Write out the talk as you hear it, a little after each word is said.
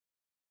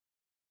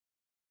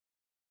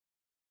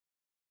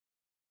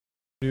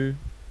nu.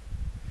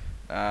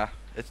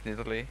 It's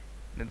Italy.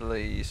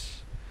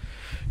 Italy's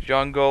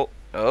jungle.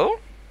 Oh?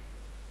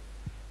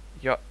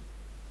 Yeah.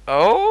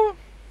 Oh?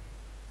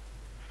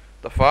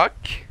 The fuck?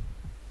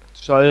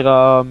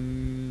 Syra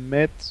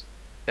mid.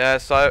 Yeah,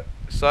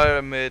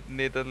 Syra mid,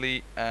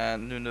 Nidalee,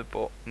 and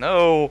Nunebo.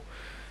 No!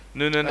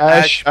 Nunan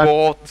Ash Ash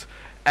bot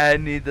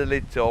and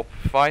Nidalee top.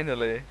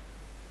 Finally.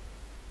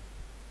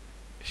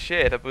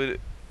 Shit,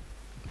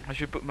 I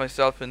should put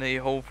myself in a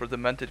home for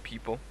demented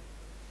people.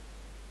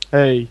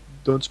 Hey,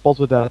 don't spot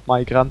with that.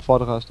 My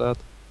grandfather has that.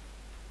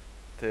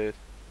 Dude,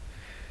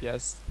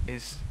 Yes.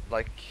 is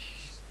like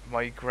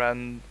my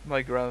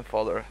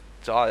grandfather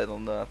died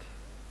on that,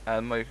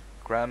 and my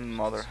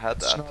grandmother had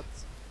It's that. not.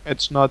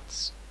 It's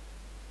not.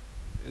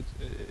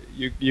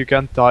 You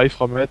can't die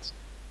from it.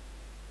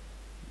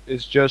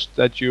 It's just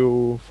that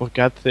you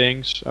forget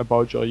things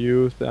about your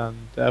youth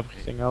and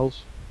everything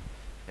else.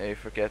 Yeah, you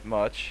forget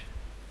much.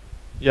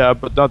 Yeah,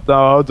 but not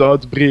now how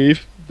to breathe.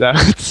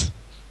 That.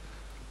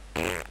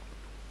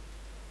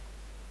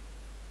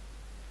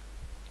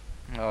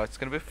 Oh, it's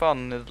gonna be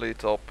fun, Italy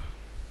top.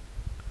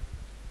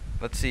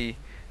 Let's see.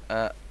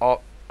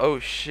 Oh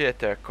shit,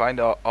 they're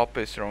kinda up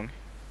is wrong.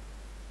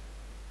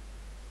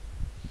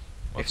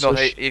 What's so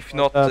shit If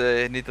about not,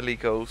 that? Italy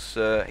goes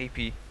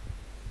AP.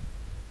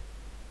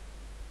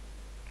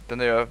 Then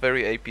they are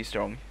very AP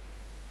strong.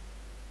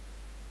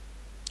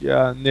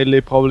 Yeah,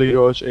 Nidley probably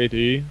goes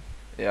AD.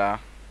 Yeah,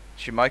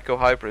 she might go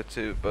hybrid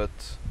too,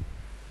 but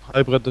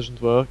Hybrid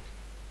doesn't work.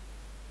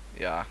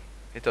 yeah,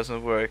 it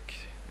doesn't work.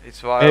 It's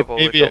viable.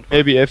 It don't work.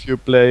 Maybe if you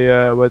play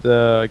with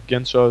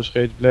Ginso's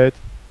Rage Blade.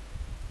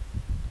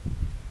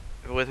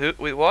 With who?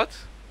 With what?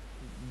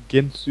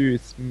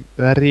 Ginsu's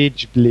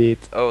Rage Blade.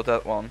 Oh,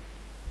 that one.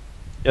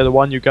 Yeah, the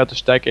one you get to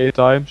stack 8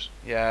 times.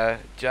 Yeah,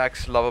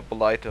 Jack's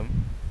lovable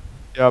item.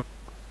 Yep.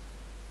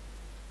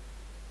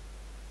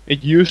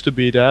 It used to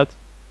be that.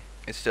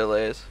 It still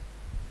is.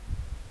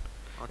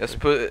 Okay. Let's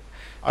put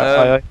I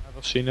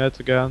never seen it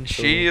again.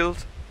 So.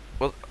 shield.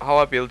 Well, how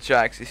I build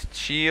Jax is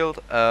shield,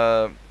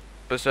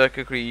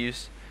 berserker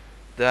greaves,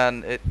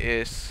 then it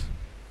is.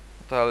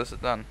 What the hell is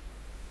it then?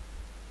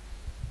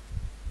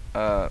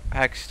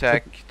 Hex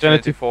tech,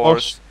 Trinity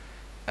Force,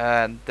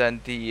 and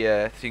then the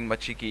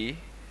thingamajiggy,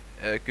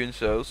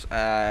 Gunsos,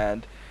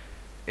 and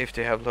if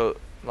they have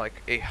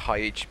like a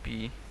high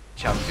HP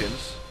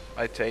champions,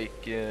 I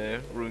take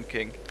Rune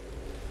King.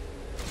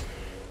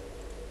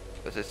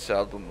 As it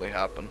seldomly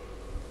happen.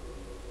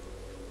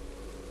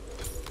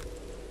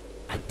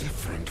 A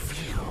different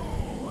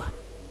view.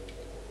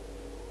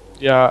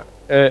 Yeah,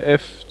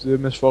 if the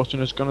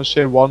misfortune is gonna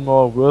say one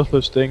more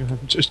worthless thing,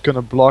 I'm just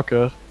gonna block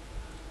her.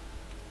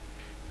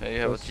 Hey,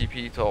 you have a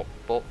TP top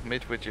bot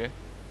mid with you?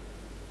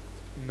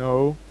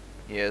 No.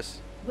 Yes.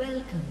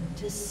 Welcome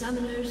to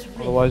Summoner's Rift.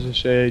 Otherwise I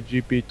say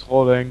GP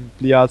trolling,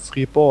 please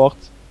report.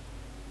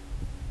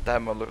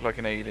 Damn, I look like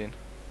an alien.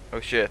 Oh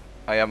shit,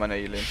 I am an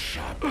alien.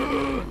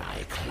 Sharpen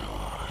my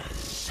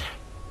claws.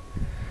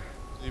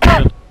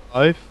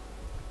 Live?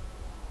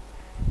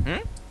 Hmm?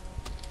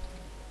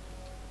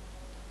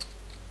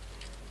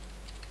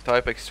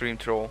 Type extreme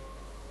troll.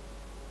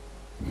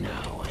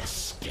 No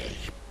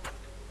escape.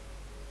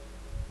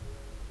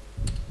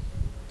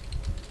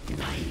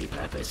 My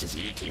purpose is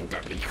eating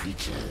deadly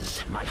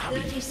creatures. My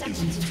hobby 30 is seconds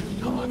to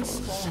until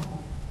minions novels. spawn.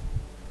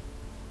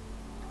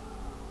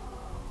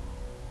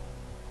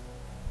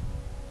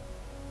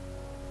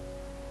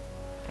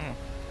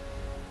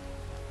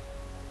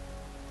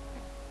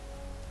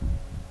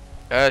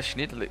 She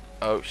need to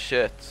oh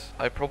shit.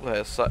 I probably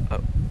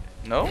have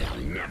no? They'll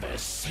never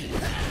see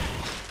that.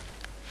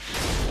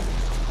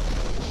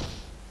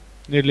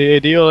 Nearly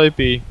AD or AP?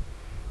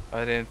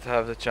 I didn't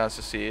have the chance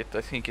to see it.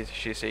 I think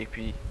she's AP.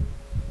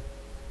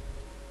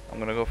 I'm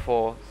gonna go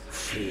for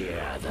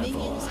Fear the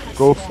Minions void. have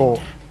Go spawned.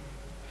 for.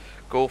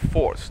 go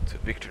forced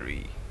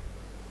victory.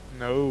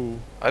 No.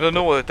 I don't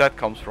know where that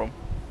comes from.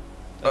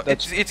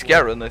 It's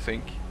Garen, I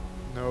think.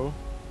 No.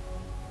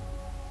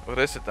 What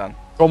is it then?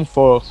 Come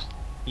forth,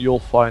 you'll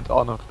find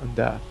honor and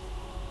death.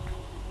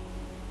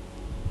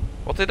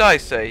 What did I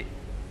say?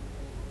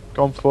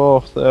 Come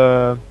forth,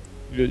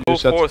 you Go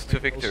said forth to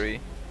victory.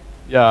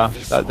 yeah,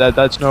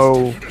 that's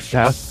no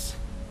death.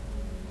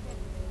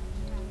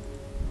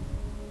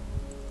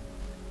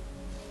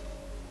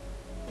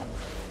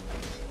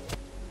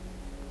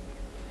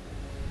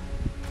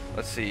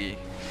 Let's see.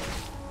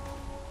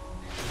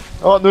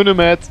 Oh,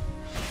 Nunumet.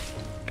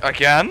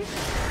 Again?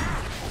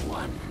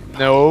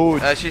 No,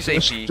 She's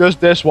AP. just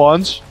this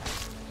once.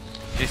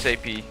 She's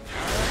AP.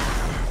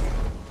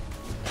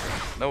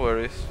 No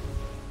worries.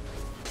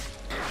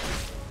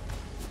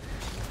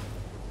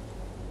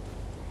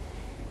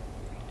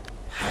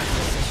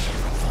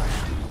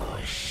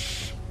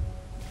 Ambush.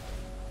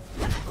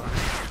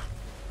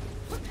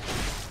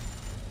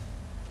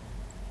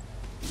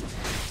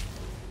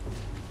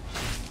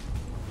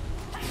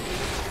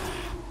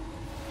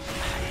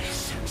 I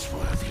sense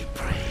worthy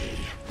prey.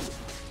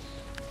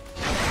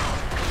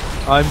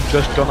 I'm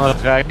just gonna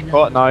wreck.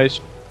 Oh, nice.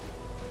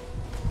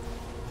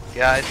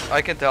 Yeah,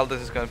 I can tell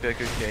this is gonna be a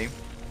good game.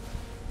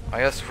 I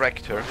just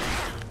wrecked her.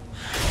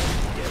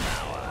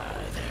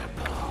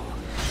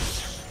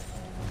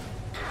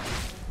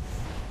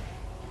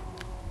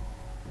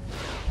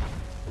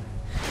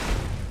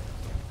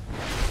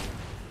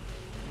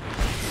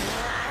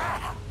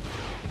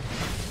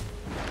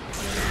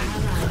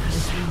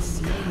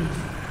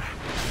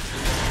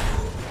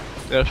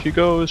 There she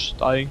goes,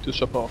 dying to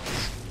support.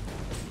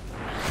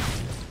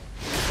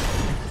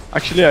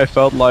 Actually, I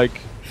felt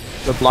like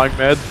the blind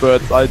mid,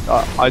 but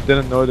I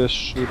didn't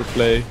notice through the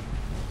play.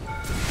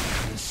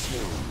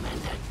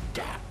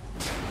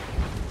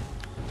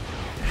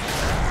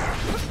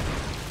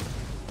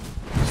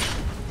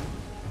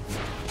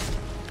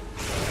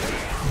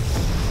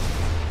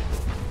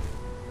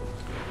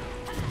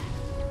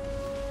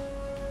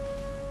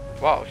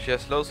 Wow, she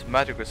has loads of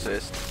magic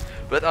resist,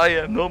 but I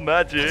am no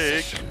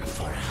magic.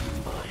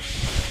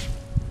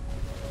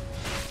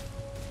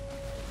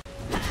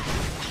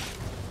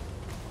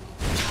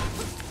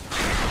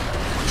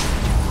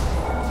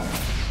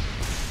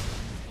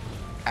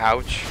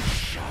 Ouch.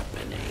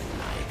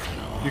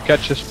 You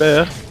catch a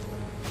spear.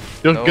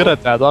 You're No. good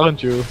at that,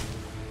 aren't you?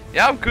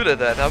 Yeah, I'm good at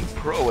that. I'm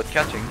pro at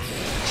catching.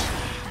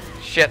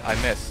 Shit, I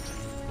missed.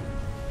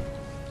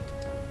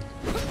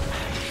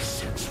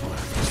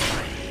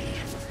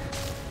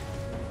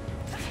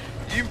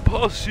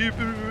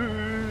 Impossible.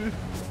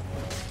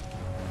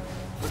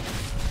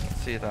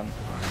 Let's see then.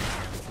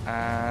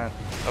 And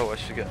oh, I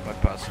should get my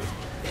passive.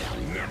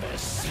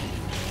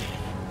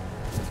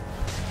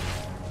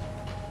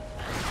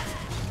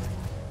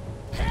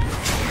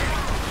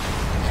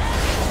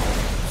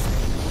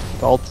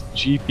 Called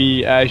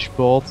GP Ash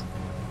bot.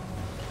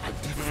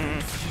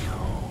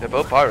 They're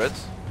both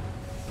pirates.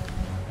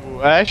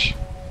 Ooh, Ash?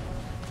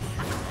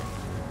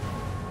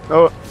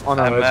 No, oh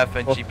no. MF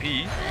and oh,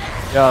 GP.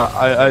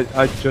 Yeah,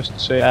 I just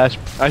say Ash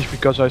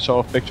because I saw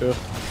a picture.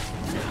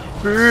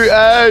 Boo,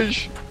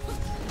 Ash!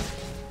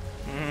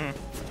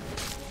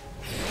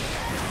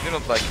 You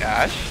don't like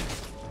Ash?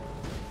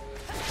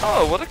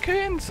 Oh, what a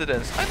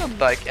coincidence. I don't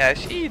like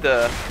Ash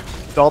either.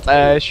 Dot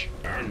Ash.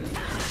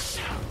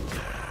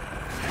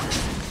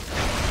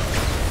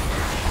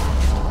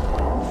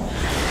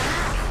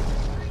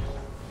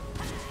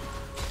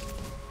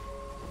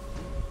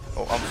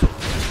 Oh, I'm so...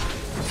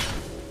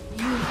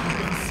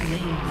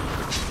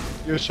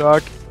 You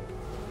suck.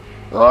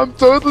 I'm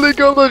totally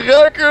gonna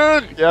wreck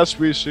her! Yes,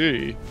 we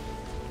see.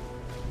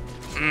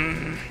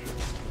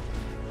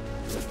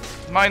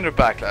 Minor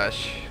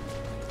backlash.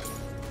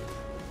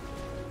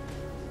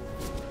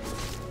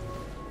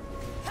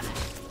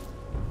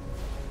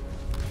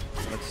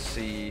 Let's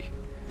see.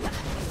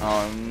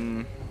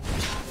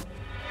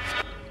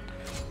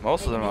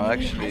 Most of them are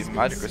actually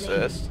magic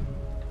resist.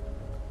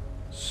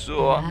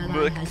 Så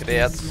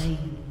mycket.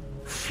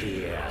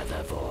 Fear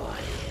the void.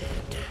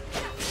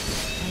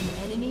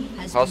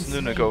 How's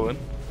Nuna going?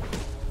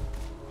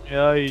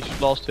 Yeah,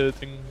 he's last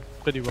hitting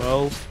pretty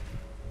well.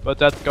 But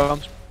that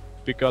comes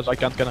because I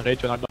can't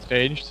generate when I'm not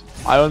ranged.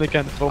 I only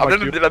can throw my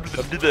cube.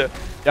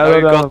 Now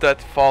you got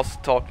that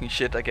fast talking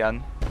shit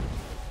again.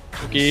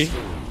 Okay.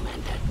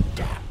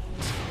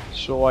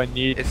 So I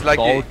need It's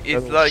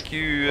like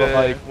you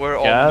were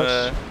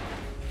on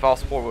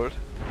fast forward.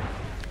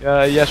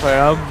 Yes I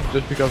am,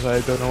 just because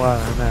I don't know why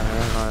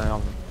I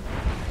am.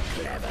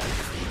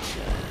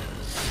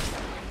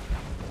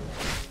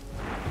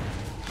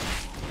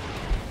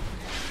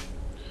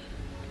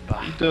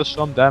 He does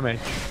some damage.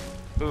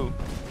 Ooh.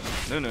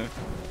 No.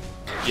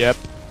 Yep.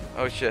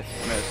 Oh shit,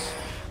 miss.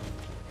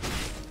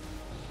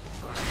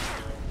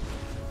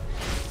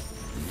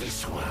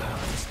 This world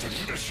is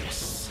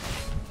delicious.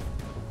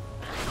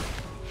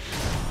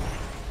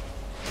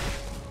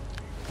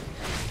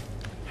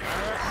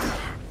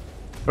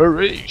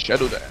 Hurry,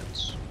 Shadow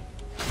Dance.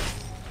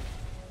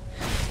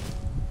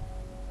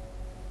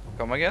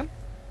 Come again?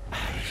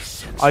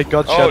 I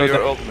got Oh, Shadow your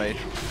Dance. ultimate.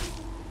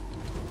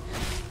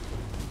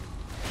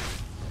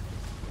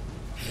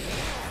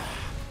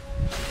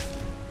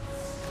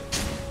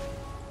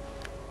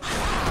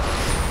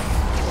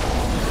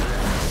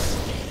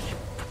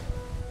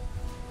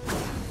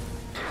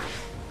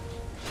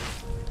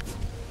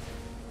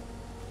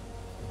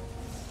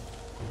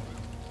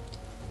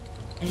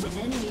 An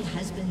enemy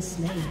has been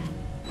slain.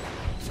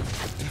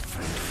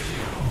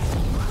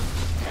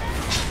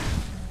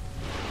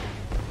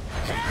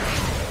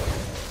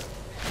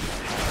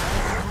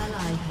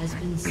 Ally has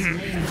been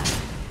slain.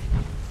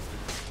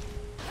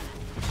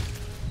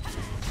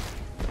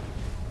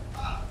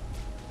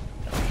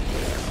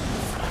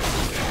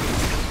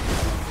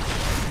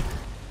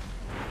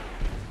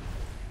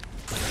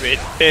 With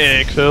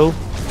Pixel.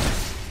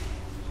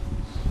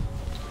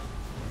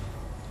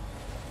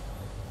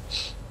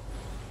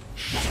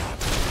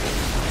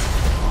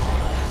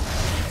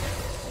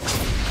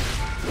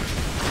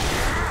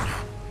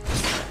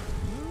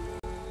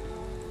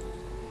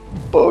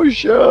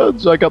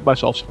 Potions! I got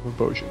myself 7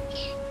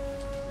 potions.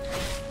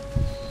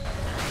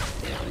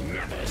 They'll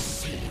never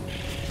see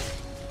me.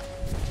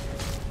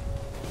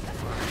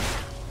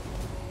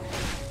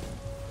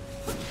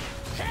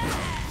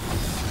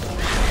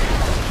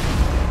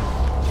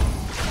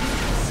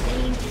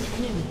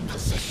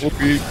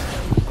 Whoopie.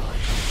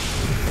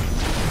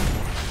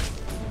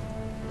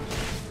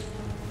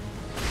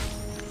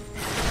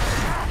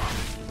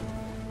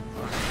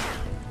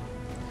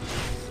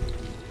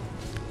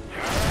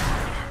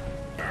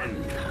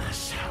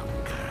 Endless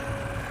hunger.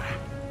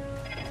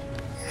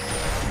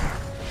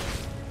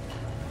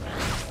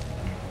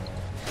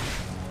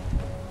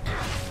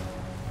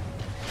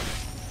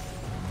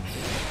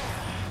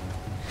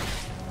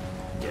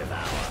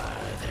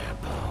 Devour their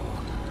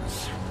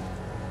bones.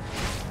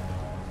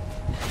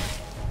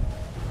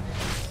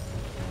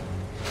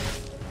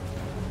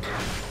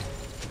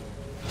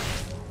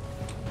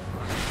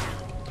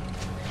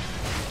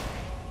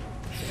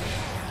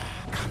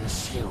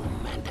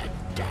 Consume and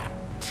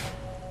adapt.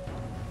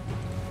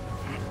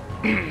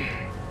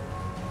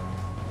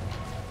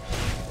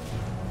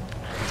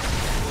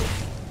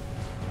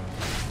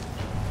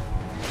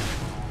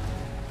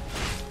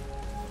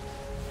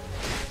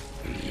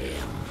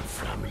 Limb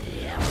from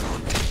limb.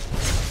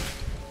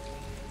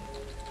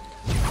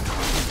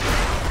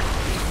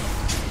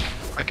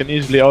 I can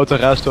easily auto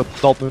rest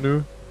dat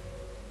menu.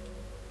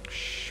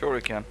 Sure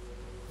you can.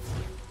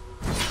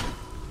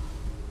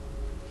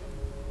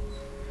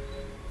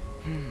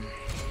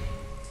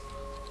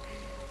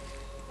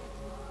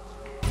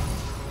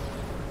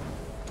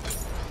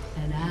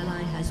 An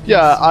ally has been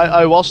Yeah, slain.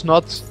 I was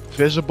not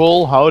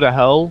visible. How the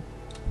hell?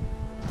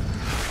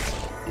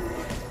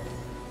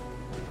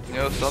 You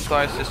know,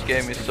 sometimes this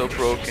game is so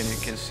broken you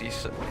can see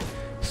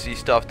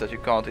stuff that you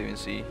can't even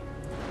see.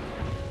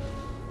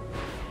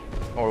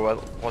 Or well,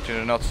 what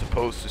you're not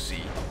supposed to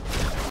see.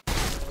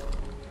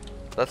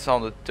 That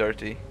sounded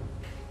dirty.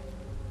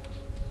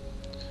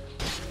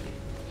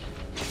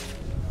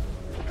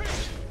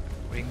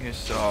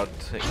 Wingers are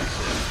things.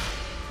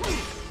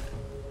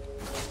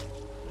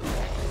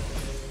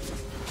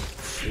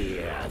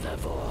 Fear the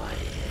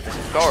void.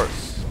 Of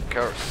course.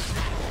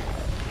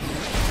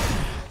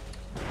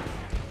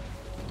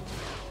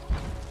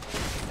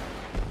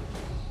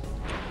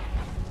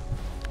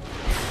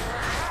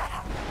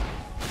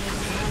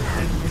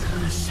 Has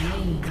been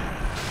slain.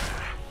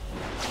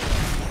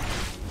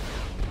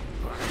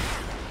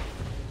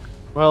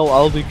 Well,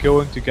 I'll be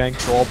going to gank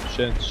top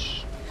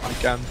since I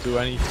can't do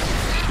any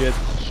shit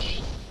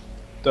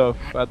stuff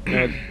at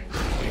mid.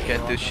 You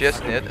can't do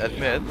shiznit at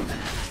mid.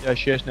 Yeah,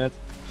 shiznit.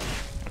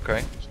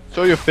 Okay.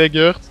 So you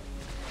figured.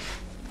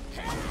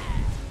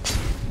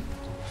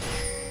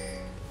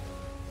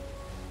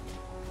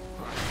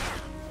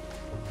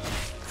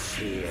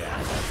 Fear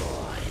the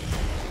void.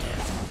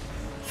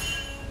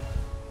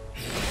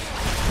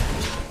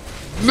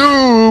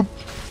 Noob!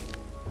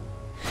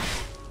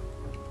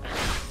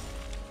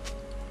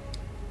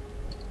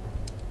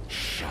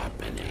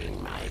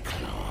 Sharpening my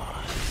claws.